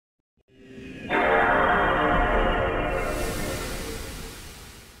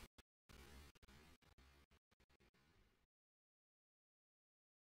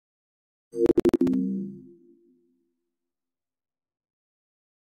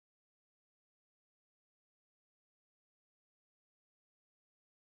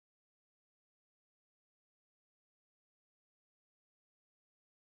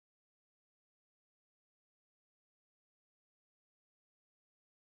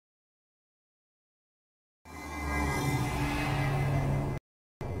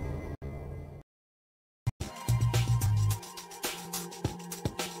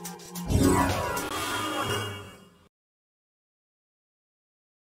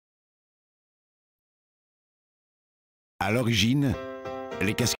À l'origine,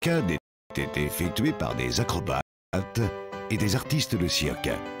 les cascades étaient effectuées par des acrobates et des artistes de cirque.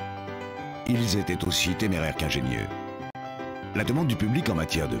 Ils étaient aussi téméraires qu'ingénieux. La demande du public en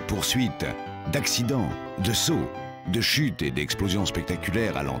matière de poursuites, d'accidents, de sauts, de chutes et d'explosions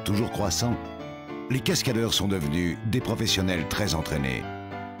spectaculaires allant toujours croissant, les cascadeurs sont devenus des professionnels très entraînés.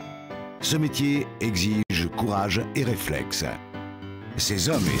 Ce métier exige courage et réflexe. Ces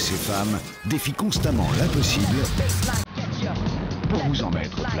hommes et ces femmes défient constamment l'impossible pour vous en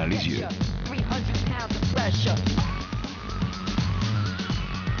mettre plein les yeux. 300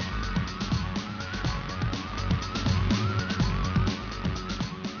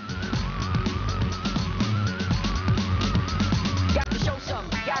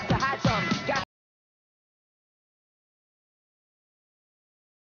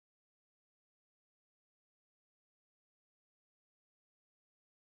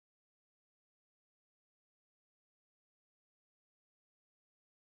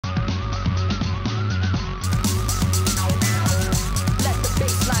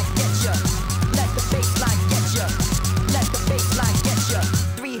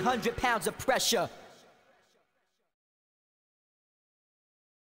 pounds of pressure.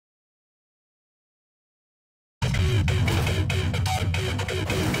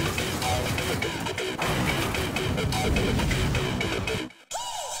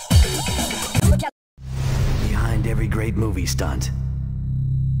 Behind every great movie stunt,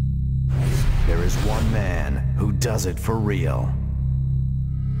 there is one man who does it for real.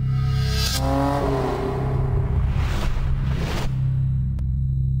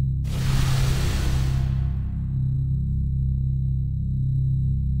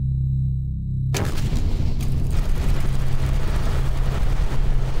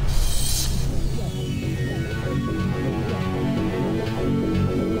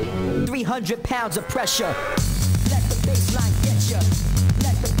 £300 of pressure. Let the baseline get ya.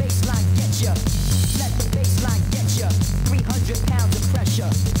 Let the baseline get ya. Let the baseline get ya. £300 of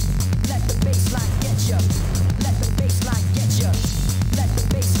pressure. Let the baseline get ya. Let the baseline get ya. Let the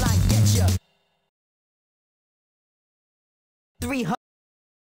baseline get ya. 300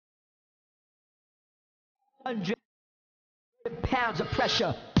 pounds of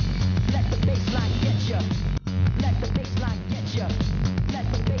pressure. Let the baseline get ya. Let the baseline get ya. Let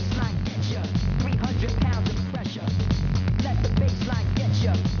the baseline get ya. 300 pounds of pressure. Let the baseline get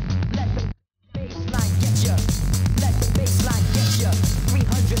ya. Let the baseline get ya. Let the baseline get ya.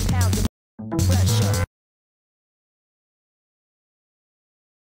 300 pounds of pressure.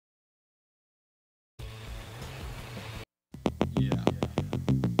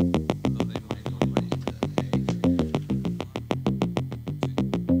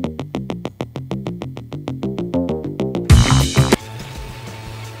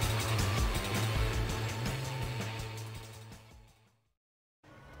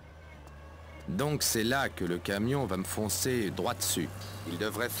 Donc c'est là que le camion va me foncer droit dessus. Il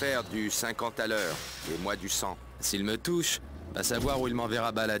devrait faire du 50 à l'heure, et moi du 100. S'il me touche, va savoir où il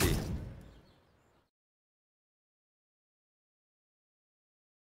m'enverra balader.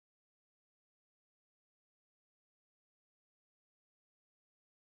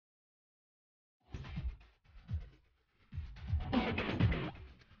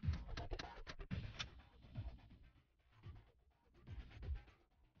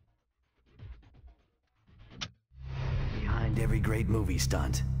 Every great movie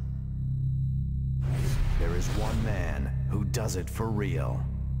stunt, there is one man who does it for real.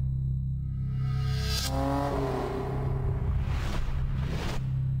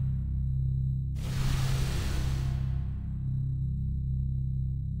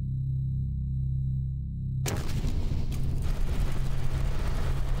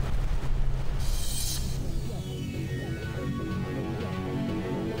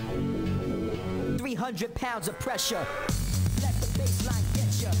 £300 of pressure. Let the baseline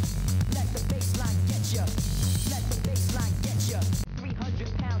get ya. Let the baseline get ya. Let the baseline get ya.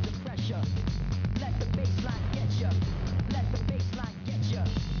 300 pounds of pressure. Let the baseline get ya. Let the baseline get ya.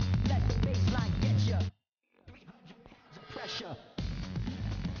 Let the baseline get ya. 300 pounds of pressure.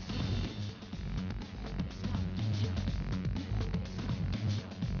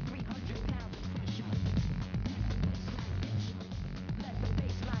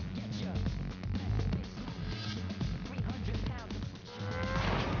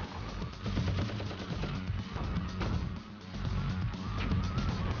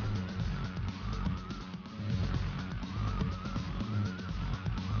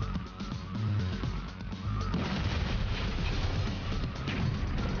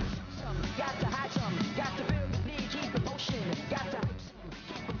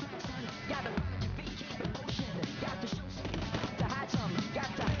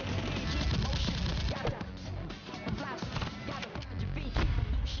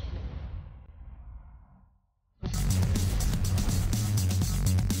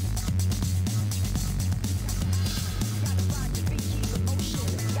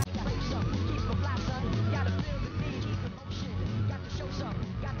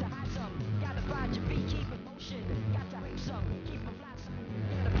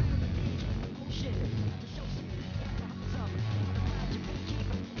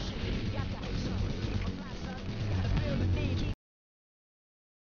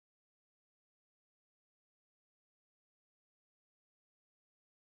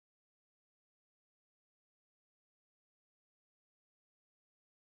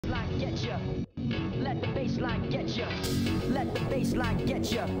 baseline get ya. Let the baseline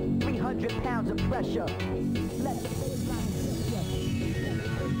get ya. 300 pounds of pressure. Let the baseline get ya.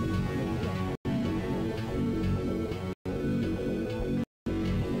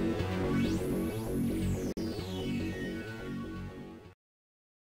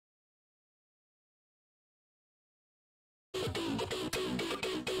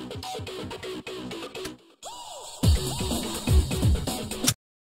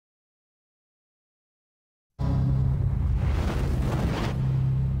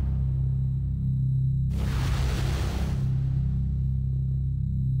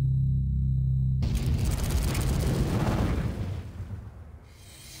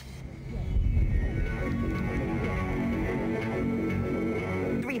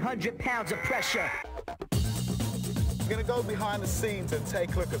 300 pounds of pressure. We're going to go behind the scenes and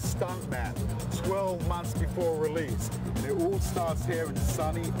take a look at Stuntman 12 months before release. And it all starts here in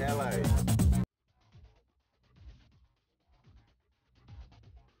sunny LA.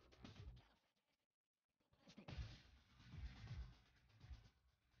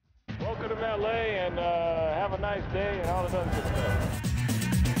 Welcome to LA and have a nice day and all of that good stuff.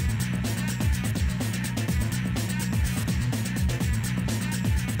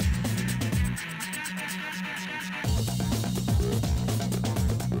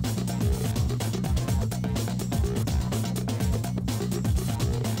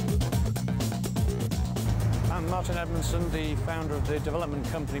 I'm Martin Edmondson, the founder of the development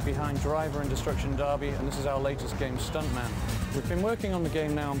company behind Driver and Destruction Derby, and this is our latest game, Stuntman. We've been working on the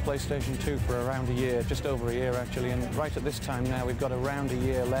game now on PlayStation 2 for around a year, just over a year actually, and right at this time now we've got around a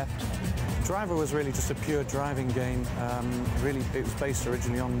year left. Driver was really just a pure driving game. Really, it was based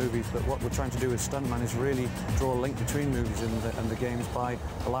originally on movies, but what we're trying to do with Stuntman is really draw a link between movies and the games by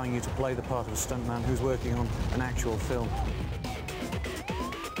allowing you to play the part of a stuntman who's working on an actual film.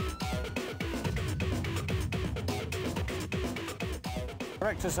 The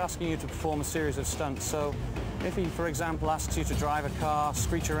director's asking you to perform a series of stunts, so if he, for example, asks you to drive a car,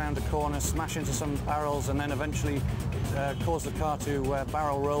 screech around a corner, smash into some barrels and then eventually cause the car to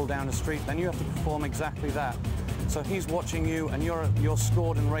barrel roll down a street, then you have to perform exactly that. So he's watching you and you're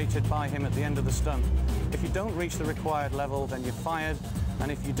scored and rated by him at the end of the stunt. If you don't reach the required level, then you're fired,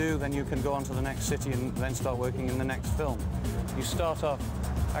 and if you do, then you can go on to the next city and then start working in the next film. You start off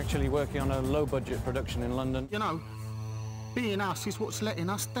actually working on a low-budget production in London. You know, being us is what's letting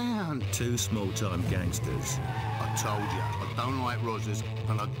us down. Two small-time gangsters. I told you, I don't like Rosers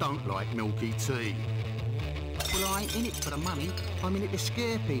and I don't like milky tea. Well, I ain't in it for the money. I'm in it to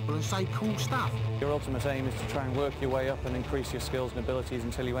scare people and say cool stuff. Your ultimate aim is to try and work your way up and increase your skills and abilities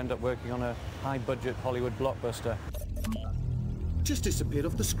until you end up working on a high-budget Hollywood blockbuster. Just disappeared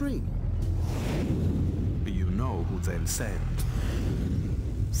off the screen. But you know who they'll send.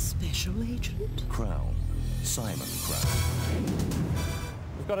 Special agent? Crown. Simon Crown.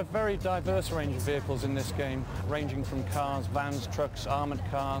 We've got a very diverse range of vehicles in this game, ranging from cars, vans, trucks, armoured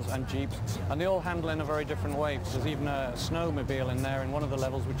cars and jeeps, and they all handle in a very different way. There's even a snowmobile in there in one of the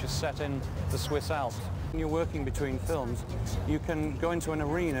levels which is set in the Swiss Alps. When you're working between films, you can go into an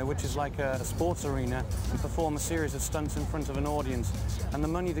arena, which is like a sports arena, and perform a series of stunts in front of an audience. And the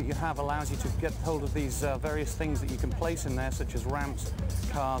money that you have allows you to get hold of these various things that you can place in there, such as ramps,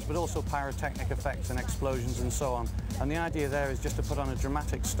 cars, but also pyrotechnic effects and explosions and so on. And the idea there is just to put on a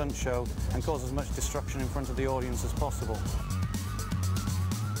dramatic stunt show and cause as much destruction in front of the audience as possible.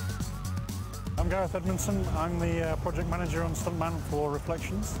 I'm Gareth Edmondson. I'm the project manager on Stuntman for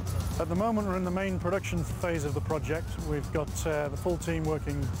Reflections. At the moment we're in the main production phase of the project. We've got the full team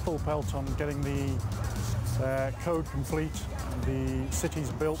working full pelt on getting the code complete, the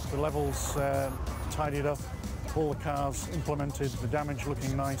cities built, the levels tidied up, all the cars implemented, the damage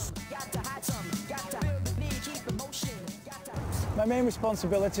looking nice. My main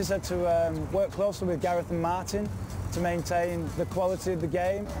responsibilities are to work closely with Gareth and Martin to maintain the quality of the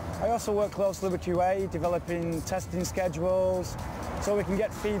game. I also work closely with QA, developing testing schedules, so we can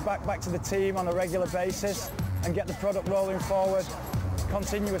get feedback back to the team on a regular basis and get the product rolling forward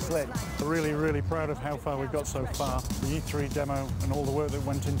continuously. We're really proud of how far we've got so far. The E3 demo and all the work that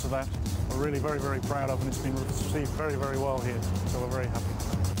went into that, we're really very proud of, and it's been received very well here, so we're very happy.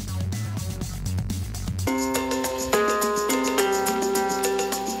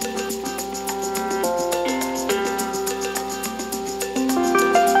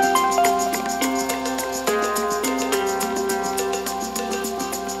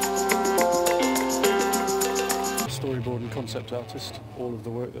 Concept artist. All of the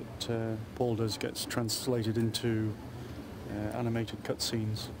work that Paul does gets translated into animated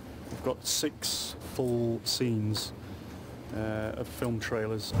cutscenes. We've got 6 full scenes of film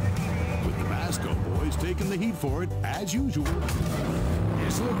trailers. With the Masco boys taking the heat for it, as usual.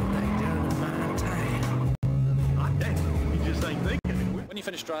 It's looking like down in my time. Hot damn, you just ain't thinking. When you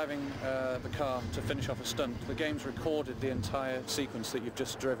finish driving the car to finish off a stunt, the game's recorded the entire sequence that you've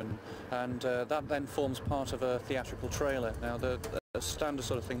just driven, and that then forms part of a theatrical trailer. Now, the standard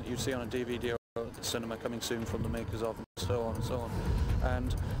sort of thing that you'd see on a DVD or at the cinema, coming soon from the makers of, and so on and so on.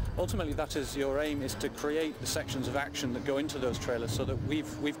 And ultimately, that is your aim, is to create the sections of action that go into those trailers, so that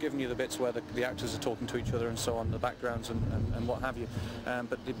we've given you the bits where the actors are talking to each other and so on, the backgrounds and what have you.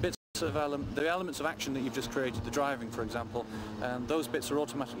 But the bits of the elements of action that you've just created, the driving, for example, those bits are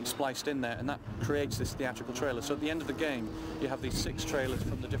automatically spliced in there, and that creates this theatrical trailer. So at the end of the game, you have these 6 trailers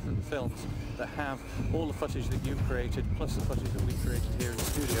from the different films that have all the footage that you've created, plus the footage that we created here in the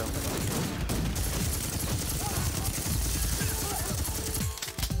studio.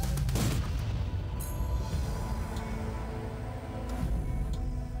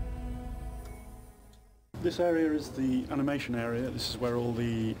 This area is the animation area. This is where all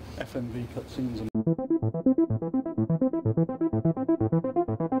the FMV cutscenes are.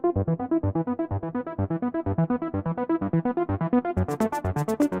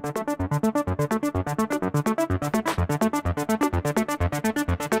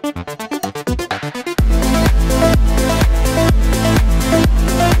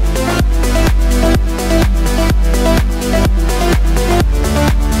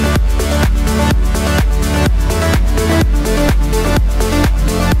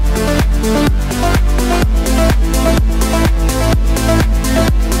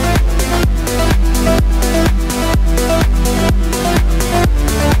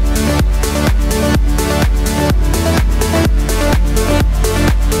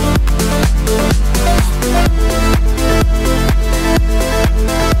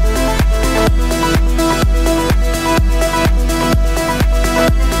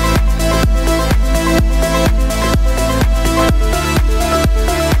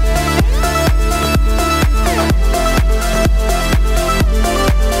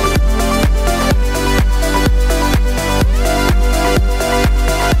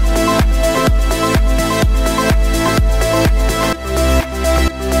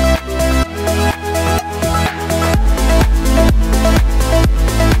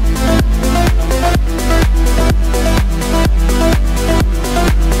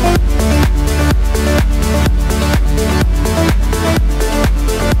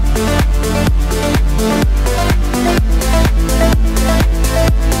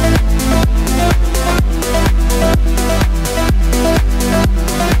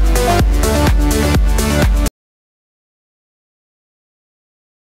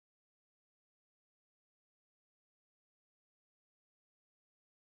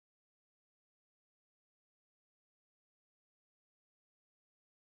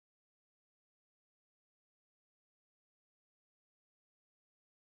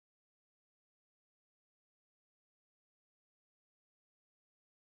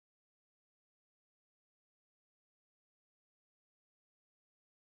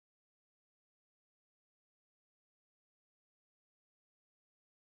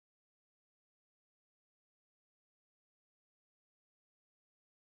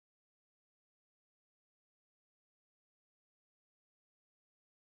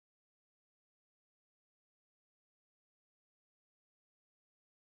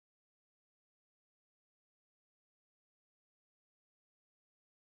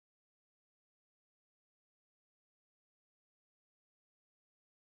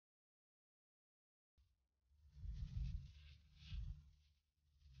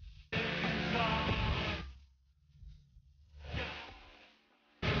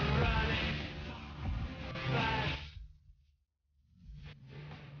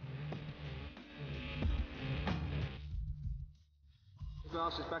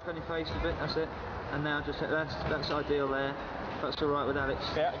 Glasses back on your face a bit, that's it. And now just that's ideal there. That's alright with Alex.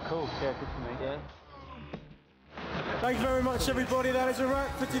 Yeah, cool. Yeah, good for me. Yeah. Thank you very much, everybody. That is a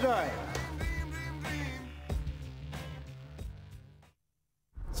wrap for today.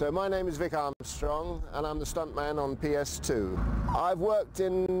 So my name is Vic Armstrong and I'm the stuntman on PS2. I've worked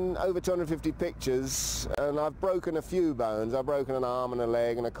in over 250 pictures and I've broken a few bones. I've broken an arm and a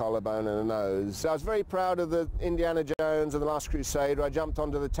leg and a collarbone and a nose. So I was very proud of the Indiana Jones and the Last Crusade where I jumped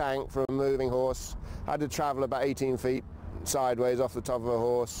onto the tank from a moving horse. I had to travel about 18 feet sideways off the top of a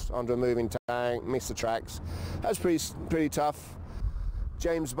horse onto a moving tank, miss the tracks. That's pretty tough.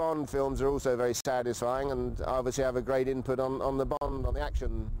 James Bond films are also very satisfying and I obviously have a great input on the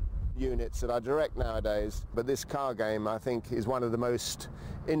action units that I direct nowadays. But this car game I think is one of the most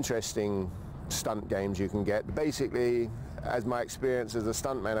interesting stunt games you can get. Basically as my experience as a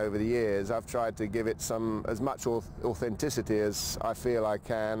stuntman over the years, I've tried to give it as much authenticity as I feel I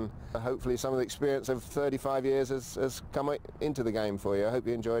can. Hopefully some of the experience of 35 years has come into the game for you. I hope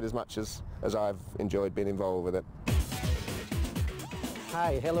you enjoyed as much as I've enjoyed being involved with it.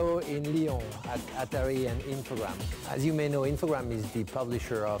 Hi, hello in Lyon at Atari and Infogram. As you may know, Infogram is the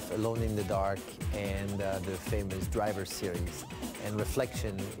publisher of Alone in the Dark and the famous Driver series. And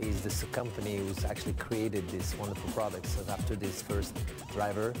Reflection is the company who's actually created this wonderful product. So after this first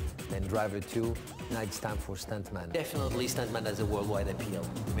Driver, then Driver 2, now it's time for Stuntman. Definitely Stuntman has a worldwide appeal.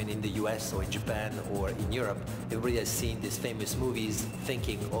 I mean, in the US or in Japan or in Europe, everybody has seen these famous movies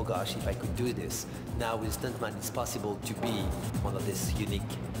thinking, oh gosh, if I could do this. Now with Stuntman, it's possible to be one of these unique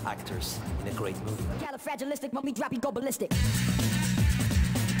actors in a great movie. Califragilistic, when we drop, you go ballistic.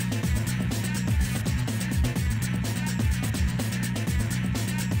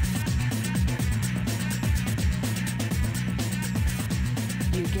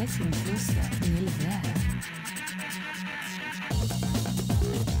 You're getting closer, nearly there.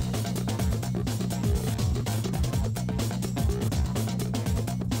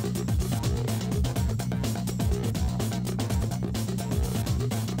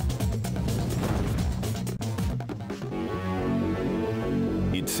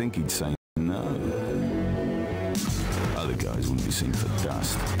 You'd think he'd say no. Other guys wouldn't be seen for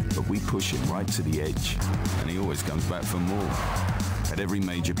dust, but we push him right to the edge, and he always comes back for more. At every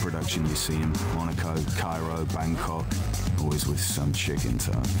major production you see him, Monaco, Cairo, Bangkok, always with some chick in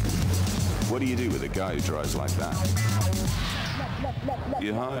tow. What do you do with a guy who drives like that?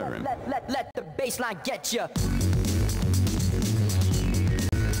 You hire him. Let the baseline get you.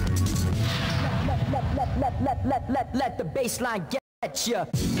 Let the baseline get you.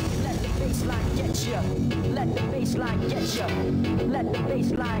 Let the baseline get you. Let the baseline get you. Let the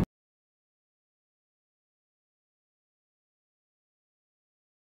baseline.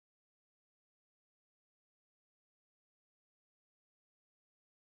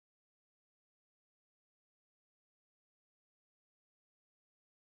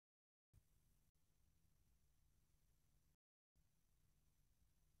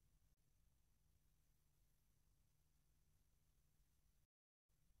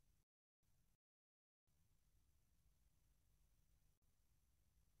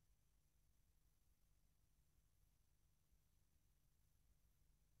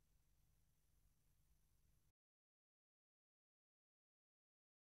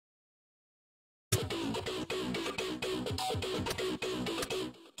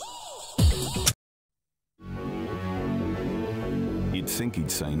 You'd think he'd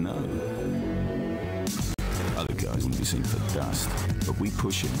say no. Other guys wouldn't be seen for dust, but we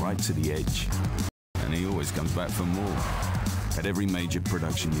push him right to the edge, and he always comes back for more. At every major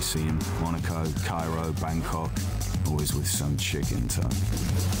production you see him, Monaco, Cairo, Bangkok, always with some chick in tow.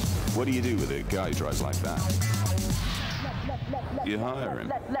 What do you do with a guy who drives like that? You hire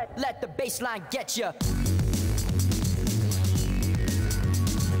him. Let the baseline get you.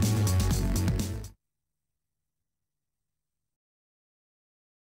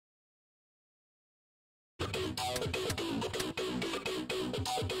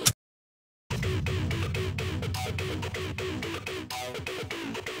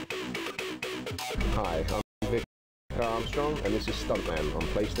 Hi, I'm Vic Armstrong, and this is Stuntman on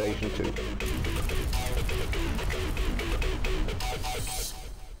PlayStation 2.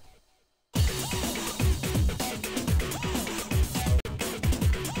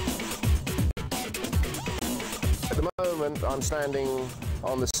 At the moment, I'm standing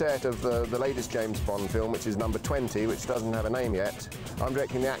on the set of the latest James Bond film, which is number 20, which doesn't have a name yet. I'm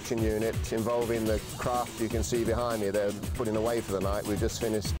directing the action unit involving the craft you can see behind me. They're putting away for the night. We've just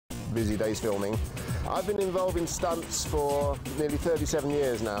finished busy days filming. I've been involved in stunts for nearly 37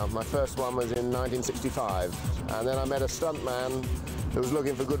 years now. My first one was in 1965, and then I met a stuntman who was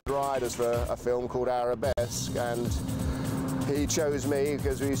looking for good riders for a film called Arabesque, and he chose me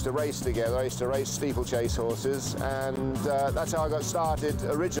because we used to race together. I used to race steeplechase horses, and that's how I got started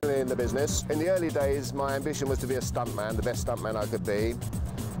originally in the business. In the early days, my ambition was to be a stuntman, the best stuntman I could be.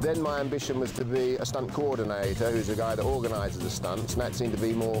 Then my ambition was to be a stunt coordinator, who's a guy that organises the stunts, and that seemed to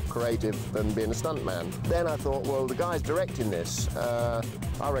be more creative than being a stuntman. Then I thought, well, the guy's directing this. I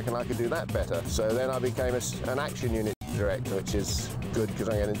reckon I could do that better. So then I became an action unit director, which is good because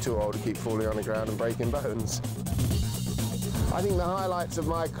I'm getting too old to keep falling on the ground and breaking bones. I think the highlights of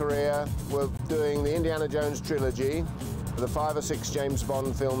my career were doing the Indiana Jones trilogy, the 5 or 6 James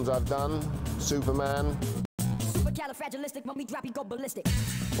Bond films I've done, Superman. Califragilistic, when we drop, you go ballistic.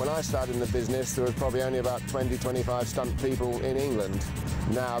 When I started in the business, there was probably only about 20, 25 stunt people in England.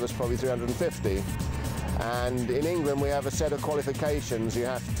 Now there's probably 350. And in England, we have a set of qualifications you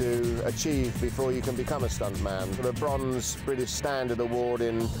have to achieve before you can become a stuntman. The bronze British Standard Award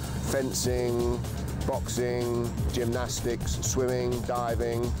in fencing, boxing, gymnastics, swimming,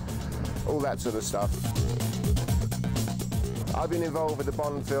 diving, all that sort of stuff. I've been involved with the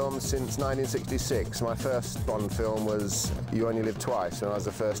Bond films since 1966. My first Bond film was You Only Live Twice, when I was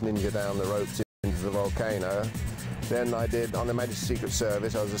the first ninja down the ropes into the volcano. Then I did, on the Majesty's Secret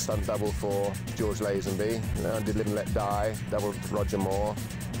Service, I was a stunt double for George Lazenby. Then I did Live and Let Die, doubled Roger Moore.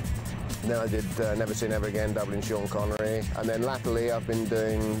 Then I did Never Say Never Again, doubling Sean Connery. And then latterly I've been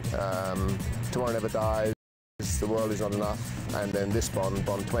doing Tomorrow Never Dies, The World Is Not Enough, and then this Bond,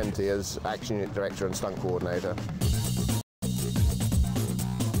 Bond 20, as action unit director and stunt coordinator.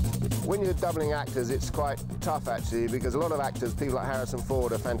 When you're doubling actors, it's quite tough actually, because a lot of actors, people like Harrison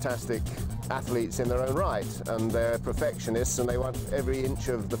Ford, are fantastic athletes in their own right, and they're perfectionists, and they want every inch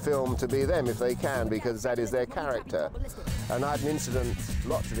of the film to be them if they can, because that is their character. And I had an incident,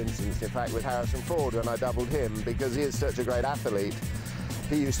 lots of incidents in fact, with Harrison Ford when I doubled him, because he is such a great athlete.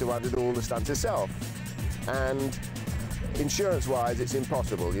 He used to want to do all the stunts himself, and insurance-wise, it's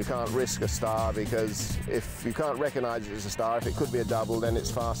impossible. You can't risk a star, because if you can't recognise it as a star, if it could be a double, then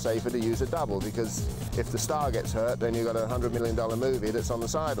it's far safer to use a double, because if the star gets hurt, then you've got a $100 million movie that's on the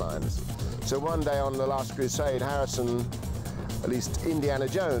sidelines. So one day on The Last Crusade, Harrison, at least Indiana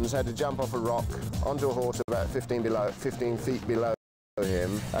Jones, had to jump off a rock onto a horse about 15 feet below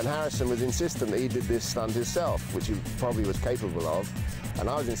him, and Harrison was insistent that he did this stunt himself, which he probably was capable of. And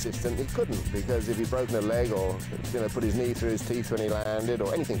I was insistent he couldn't, because if he'd broken a leg or put his knee through his teeth when he landed,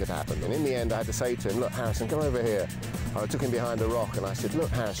 or anything could happen. And in the end, I had to say to him, look, Harrison, come over here. I took him behind the rock and I said, look,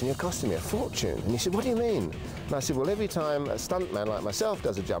 Harrison, you're costing me a fortune. And he said, what do you mean? And I said, well, every time a stuntman like myself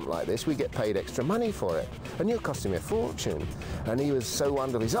does a jump like this, we get paid extra money for it. And you're costing me a fortune. And he was so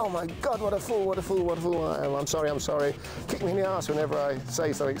wonderful. He said, oh my God, what a fool, what a fool, what a fool. I'm sorry. Kick me in the arse whenever I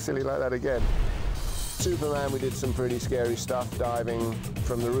say something silly like that again. Superman, we did some pretty scary stuff, diving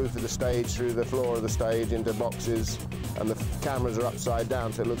from the roof of the stage through the floor of the stage into boxes, and the cameras are upside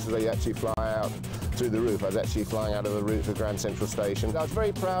down, so it looks as though you actually fly out through the roof. I was actually flying out of the roof of Grand Central Station. I was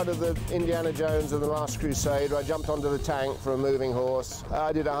very proud of the Indiana Jones of The Last Crusade, where I jumped onto the tank for a moving horse.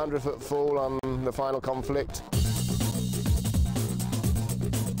 I did a 100-foot fall on The Final Conflict.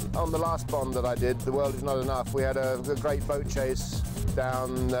 On the last Bond that I did, The World Is Not Enough, we had a great boat chase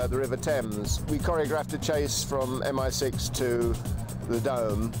down the River Thames. We choreographed a chase from MI6 to the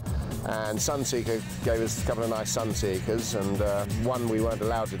Dome, and Sunseeker gave us a couple of nice Sunseekers, and one we weren't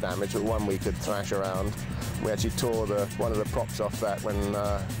allowed to damage, but one we could thrash around. We actually tore one of the props off that when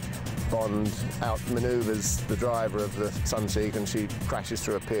Bond outmaneuvers the driver of the Sunseeker, and she crashes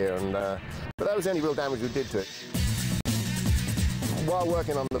through a pier, and but that was the only real damage we did to it. While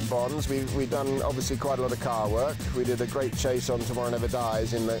working on the Bonds, we've done obviously quite a lot of car work. We did a great chase on Tomorrow Never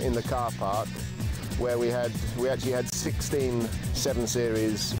Dies in the car park, where we actually had 16 7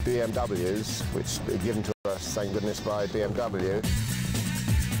 Series BMWs, which were given to us, thank goodness, by BMW.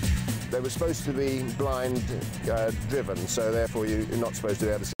 They were supposed to be blind driven, so therefore you're not supposed to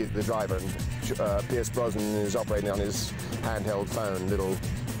be able to see the driver. And Pierce Brosnan is operating on his handheld phone, little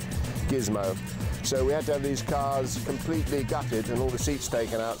gizmo. So we had to have these cars completely gutted and all the seats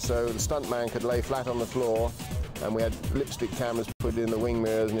taken out, so the stuntman could lay flat on the floor, and we had lipstick cameras put in the wing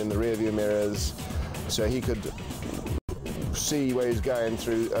mirrors and in the rear view mirrors, so he could see where he's going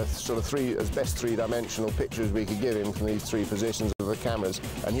through sort of as best three-dimensional pictures we could give him from these three positions of the cameras.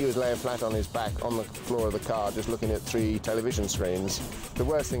 And he was laying flat on his back on the floor of the car, just looking at 3 television screens. The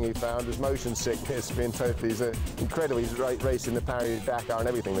worst thing he found was motion sickness, being totally, he's incredible. He's racing the parody Dakar and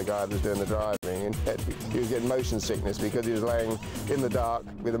everything, the guy that was doing the driving. And he was getting motion sickness because he was laying in the dark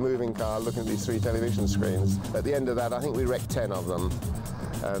with a moving car looking at these 3 television screens. At the end of that, I think we wrecked 10 of them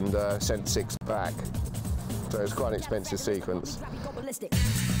and sent 6 back. So it's quite an expensive sequence.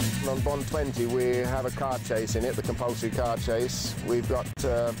 On Bond 20, we have a car chase in it, the compulsory car chase. We've got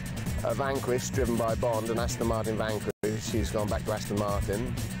a Vanquish driven by Bond, an Aston Martin Vanquish. He's gone back to Aston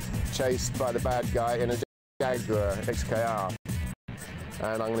Martin, chased by the bad guy in a Jaguar XKR.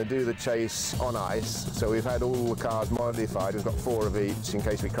 And I'm going to do the chase on ice. So we've had all the cars modified. We've got 4 of each in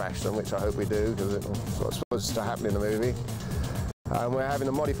case we crash them, which I hope we do, because it's what's supposed to happen in the movie. And we're having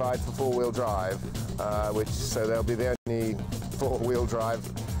them modified for 4-wheel drive, so they'll be the only 4-wheel drive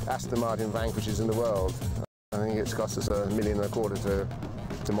Aston Martin Vanquishes in the world. I think it's cost us $1.25 million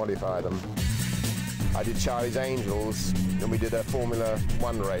to modify them. I did Charlie's Angels, and we did a Formula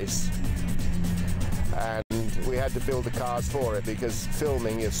 1 race. And we had to build the cars for it, because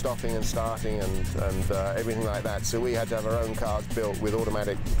filming, you're stopping and starting and everything like that. So we had to have our own cars built with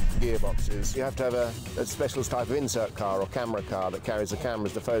automatic gearboxes. You have to have a special type of insert car or camera car that carries the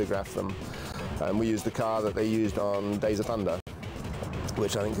cameras to photograph them. And we used the car that they used on Days of Thunder,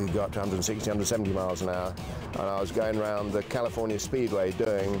 which I think could go up to 160, 170 miles an hour. And I was going around the California Speedway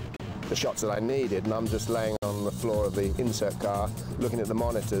doing the shots that I needed, and I'm just laying on the floor of the insert car, looking at the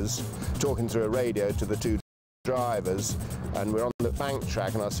monitors, talking through a radio to the two drivers, and we're on the bank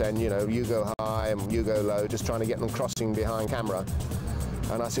track, and I was saying, you know, you go high and you go low, just trying to get them crossing behind camera.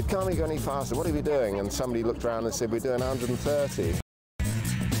 And I said, can't we go any faster? What are we doing? And somebody looked around and said, we're doing 130.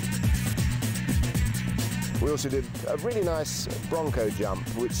 We also did a really nice Bronco jump,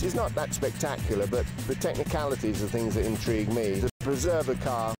 which is not that spectacular, but the technicalities are things that intrigue me. To preserve the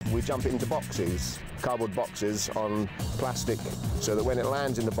car, we jump into boxes, cardboard boxes on plastic, so that when it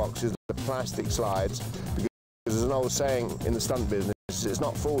lands in the boxes, the plastic slides. Because there's an old saying in the stunt business, it's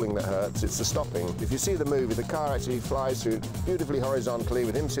not falling that hurts, it's the stopping. If you see the movie, the car actually flies through beautifully horizontally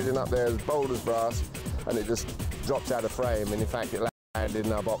with him sitting up there as bold as brass, and it just drops out of frame, and in fact it landed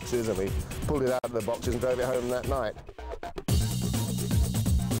in our boxes, and we pulled it out of the boxes and drove it home that night.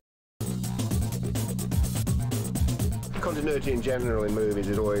 Continuity in general in movies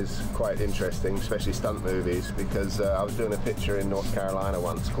is always quite interesting, especially stunt movies, because I was doing a picture in North Carolina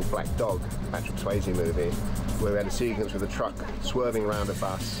once called Black Dog, Patrick Swayze movie, where we had a sequence with a truck swerving around a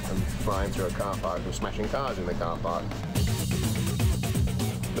bus and flying through a car park and smashing cars in the car park.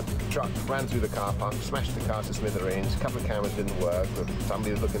 The truck ran through the car park, smashed the car to smithereens, a couple of cameras didn't work, or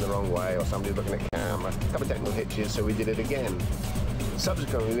somebody was looking the wrong way, or somebody was looking at camera, a couple of technical hitches, so we did it again.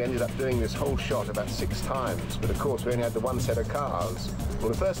 Subsequently, we ended up doing this whole shot about 6 times, but of course we only had the one set of cars. Well,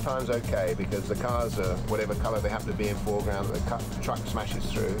 the first time's okay, because the cars are whatever colour they happen to be in foreground that the truck smashes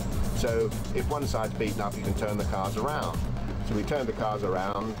through. So if one side's beaten up, you can turn the cars around. So we turned the cars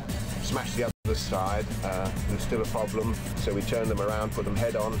around, smashed the other side, there's still a problem, so we turned them around, put them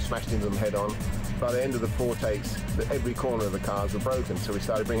head on, smashed into them head on. By the end of the 4 takes, every corner of the cars were broken, so we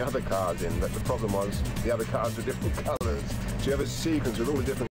started bringing other cars in, but the problem was the other cars were different colours. So you have a sequence with all the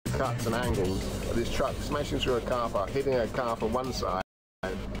different cuts and angles of this truck smashing through a car park, hitting a car from one side,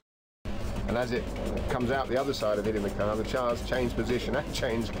 and as it comes out the other side of hitting the car, the cars change position and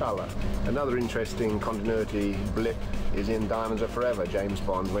change colour. Another interesting continuity blip is in Diamonds Are Forever, James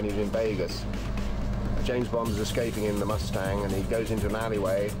Bond, when he's in Vegas. James Bond is escaping in the Mustang, and he goes into an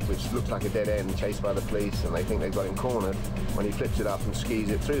alleyway which looks like a dead end, chased by the police, and they think they've got him cornered. When he flips it up and skis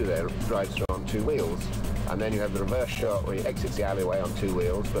it through there, drives through on 2 wheels. And then you have the reverse shot where he exits the alleyway on 2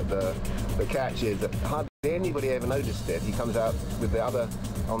 wheels, but the catch is that hardly anybody ever noticed it. He comes out with the other,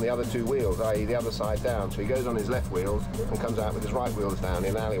 on the other 2 wheels, i.e. the other side down. So he goes on his left wheels and comes out with his right wheels down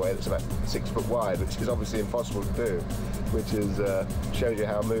in an alleyway that's about 6 foot wide, which is obviously impossible to do, which is shows you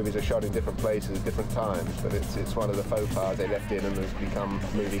how movies are shot in different places at different times. But it's one of the faux pas they left in and has become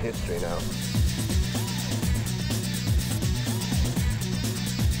movie history now.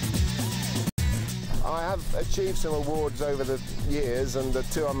 I have achieved some awards over the years, and the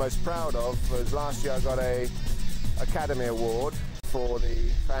 2 I'm most proud of was last year I got a Academy Award for the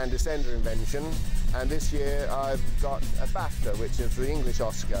fan descender invention, and this year I've got a BAFTA, which is the English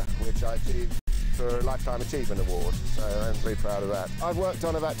Oscar, which I achieved for a Lifetime Achievement Award, so I'm very proud of that. I've worked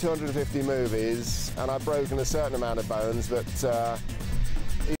on about 250 movies, and I've broken a certain amount of bones, but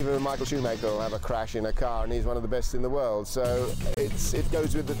even Michael Schumacher will have a crash in a car, and he's one of the best in the world. So it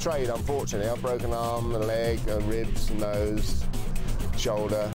goes with the trade, unfortunately. I've broken an arm, a leg, ribs, nose,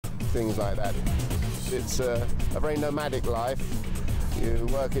 shoulder, things like that. It's a very nomadic life. You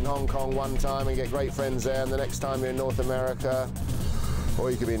work in Hong Kong one time and get great friends there, and the next time you're in North America,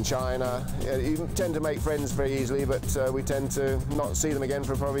 or you could be in China. You tend to make friends very easily, but we tend to not see them again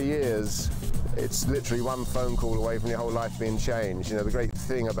for probably years. It's literally one phone call away from your whole life being changed. You know, the great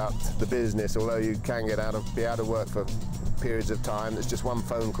thing about the business, although you can be out of work for periods of time, it's just one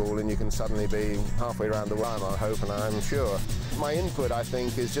phone call and you can suddenly be halfway around the world, I hope and I'm sure. My input, I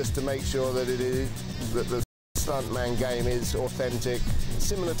think, is just to make sure that the stuntman game is authentic,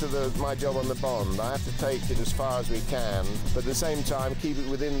 similar to my job on the Bond. I have to take it as far as we can, but at the same time keep it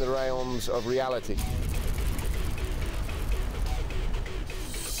within the realms of reality.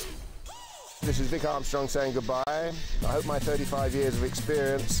 This is Vic Armstrong saying goodbye. I hope my 35 years of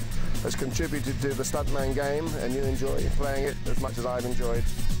experience has contributed to the stuntman game, and you enjoy playing it as much as I've enjoyed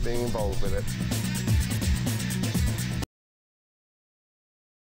being involved with it.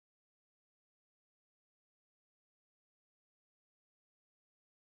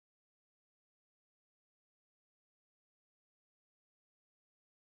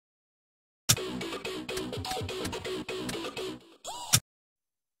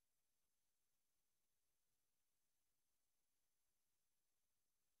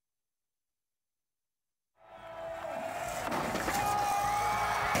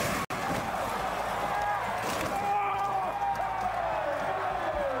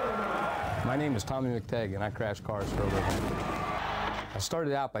 name is Tommy McTagg, and I crash cars for a living. I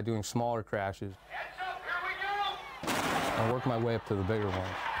started out by doing smaller crashes. I worked my way up to the bigger ones.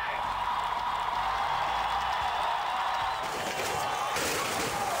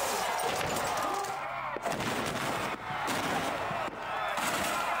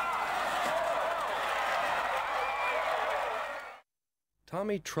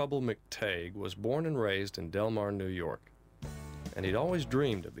 Tommy Trouble McTagg was born and raised in Del Mar, New York, and he'd always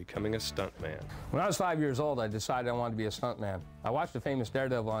dreamed of becoming a stuntman. When I was 5 years old, I decided I wanted to be a stuntman. I watched the famous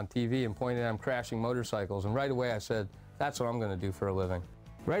Daredevil on TV and pointed at him crashing motorcycles, and right away I said, that's what I'm going to do for a living.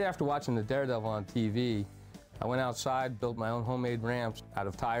 Right after watching the Daredevil on TV, I went outside, built my own homemade ramps out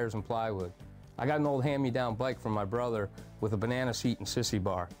of tires and plywood. I got an old hand-me-down bike from my brother with a banana seat and sissy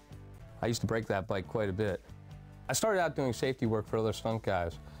bar. I used to break that bike quite a bit. I started out doing safety work for other stunt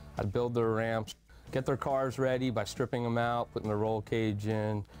guys. I'd build their ramps, get their cars ready by stripping them out, putting the roll cage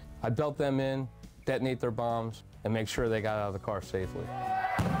in. I'd belt them in, detonate their bombs, and make sure they got out of the car safely.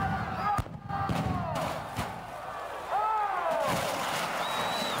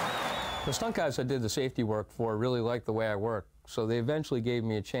 The stunt guys I did the safety work for really liked the way I worked, so they eventually gave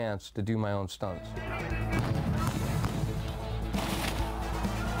me a chance to do my own stunts.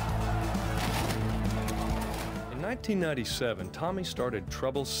 In 1997, Tommy started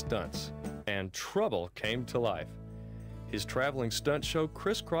Trouble Stunts, and trouble came to life. His traveling stunt show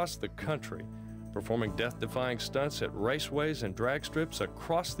crisscrossed the country, performing death-defying stunts at raceways and drag strips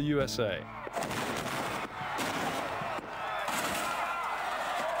across the USA.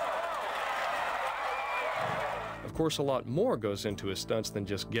 Of course, a lot more goes into his stunts than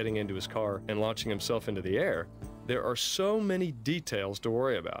just getting into his car and launching himself into the air. There are so many details to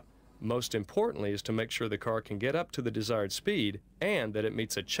worry about. Most importantly is to make sure the car can get up to the desired speed and that it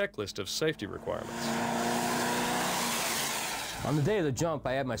meets a checklist of safety requirements. On the day of the jump,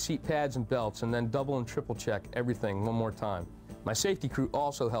 I had my seat pads and belts and then double and triple check everything one more time. My safety crew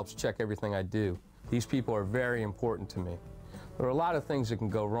also helps check everything I do. These people are very important to me. There are a lot of things that can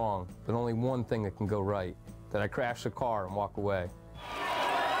go wrong, but only one thing that can go right, that I crash the car and walk away.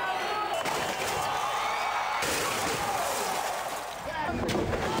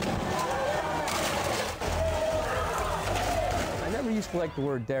 I used to like the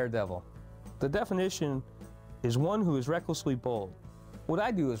word daredevil. The definition is one who is recklessly bold. What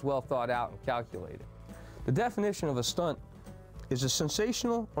I do is well thought out and calculated. The definition of a stunt is a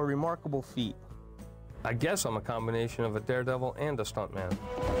sensational or remarkable feat. I guess I'm a combination of a daredevil and a stuntman.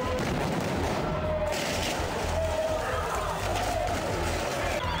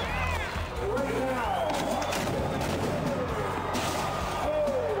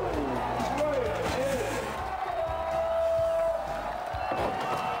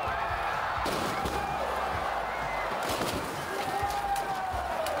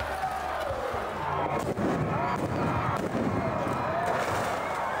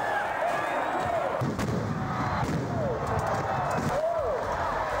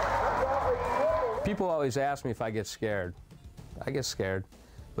 People always ask me if I get scared. I get scared,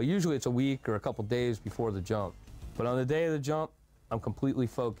 but usually it's a week or a couple days before the jump. But on the day of the jump, I'm completely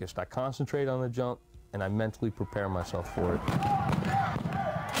focused. I concentrate on the jump and I mentally prepare myself for it.